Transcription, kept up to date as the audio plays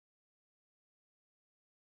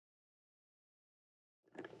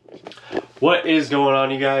What is going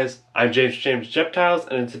on, you guys? I'm James Reptiles,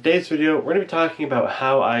 and in today's video we're going to be talking about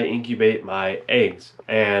how I incubate my eggs.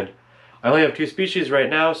 And I only have two species right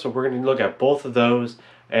now, so we're going to look at both of those,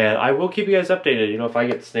 and I will keep you guys updated. You know, if I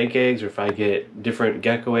get snake eggs or if I get different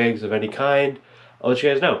gecko eggs of any kind, I'll let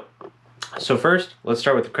you guys know. So first, let's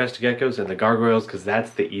start with the crested geckos and the gargoyles, because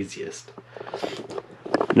that's the easiest.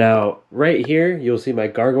 Now, right here, you'll see my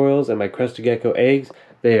gargoyles and my crested gecko eggs.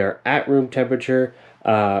 They are at room temperature,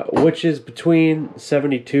 which is between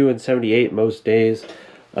 72 and 78 most days.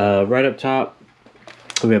 Right up top,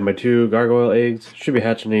 we have my two gargoyle eggs. Should be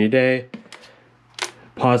hatching any day.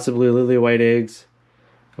 Possibly lily white eggs.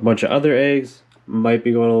 A bunch of other eggs. Might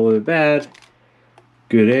be going a little bit bad.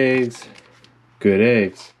 Good eggs. Good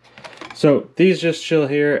eggs. So these just chill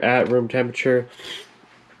here at room temperature.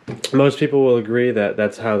 Most people will agree that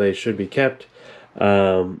that's how they should be kept.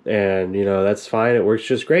 And you know, that's fine. It works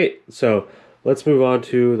just great. So let's move on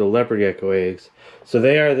to the leopard gecko eggs. So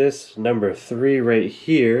they are this number 3 right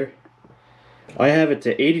here. I have it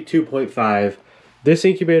to 82.5. This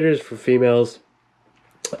incubator is for females.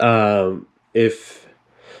 So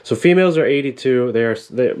females are 82.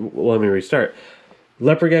 Let me restart.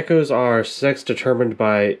 Leopard geckos are sex determined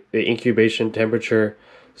by the incubation temperature.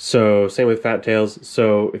 So same with fat tails.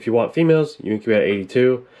 So if you want females, you incubate at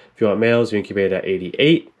 82. If you want males, you incubate at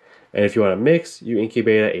 88. And if you want a mix, you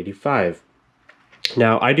incubate at 85.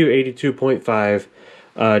 Now I do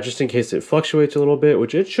 82.5 just in case it fluctuates a little bit,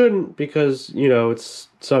 which it shouldn't, because you know it's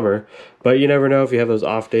summer. But you never know if you have those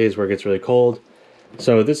off days where it gets really cold.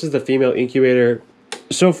 So this is the female incubator.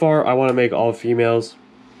 So far I want to make all females.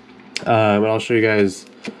 And I'll show you guys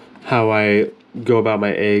how I go about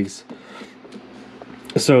my eggs.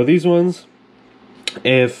 So these ones,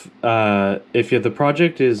 if the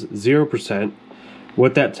project is 0%,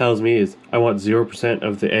 what that tells me is I want 0%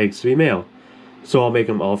 of the eggs to be male. So I'll make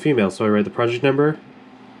them all female. So I write the project number,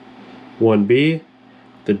 1B,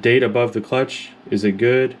 the date above the clutch. Is it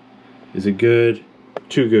good? Is it good?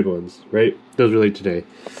 2 good ones, right? Those relate today.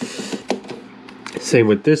 Same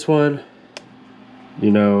with this one.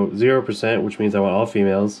 You know, 0%, which means I want all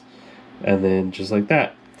females. And then just like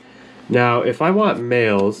that. Now, if I want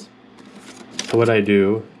males, what I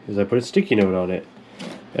do is I put a sticky note on it.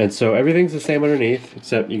 And so everything's the same underneath,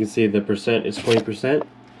 except you can see the percent is 20%.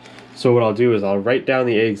 So what I'll do is I'll write down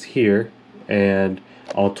the eggs here, and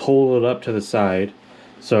I'll total it up to the side.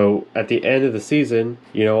 So at the end of the season,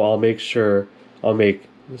 you know, I'll make sure I'll make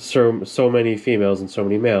so many females and so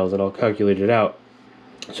many males, and I'll calculate it out.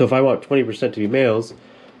 So if I want 20% to be males,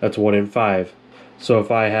 that's 1 in 5. So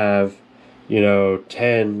if I have, you know,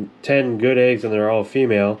 10 good eggs and they're all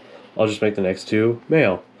female, I'll just make the next 2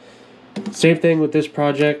 male. Same thing with this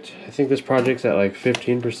project. I think this project's at like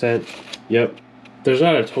 15%. Yep. There's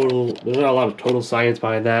not a lot of total science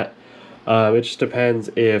behind that. It just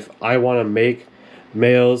depends if I want to make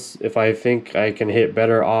males. If I think I can hit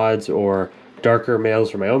better odds or darker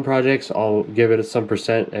males for my own projects, I'll give it some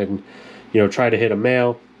percent and, you know, try to hit a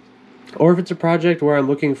male. Or if it's a project where I'm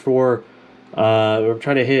looking for, I'm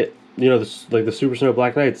trying to hit, you know, like the Super Snow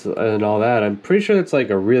Black Knights and all that, I'm pretty sure it's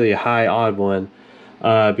like a really high odd one,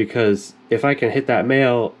 because if I can hit that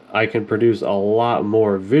male, I can produce a lot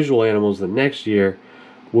more visual animals the next year,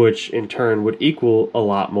 which in turn would equal a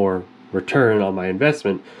lot more return on my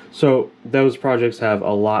investment. So those projects have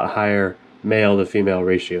a lot higher male to female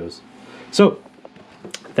ratios. So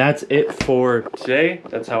that's it for today.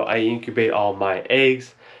 That's how I incubate all my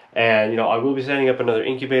eggs. And, you know, I will be setting up another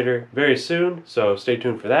incubator very soon, so stay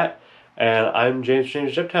tuned for that. And I'm James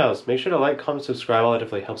Reptiles. Make sure to like, comment, subscribe. All that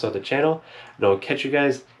definitely helps out the channel. And I'll catch you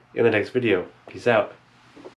guys in the next video. Peace out.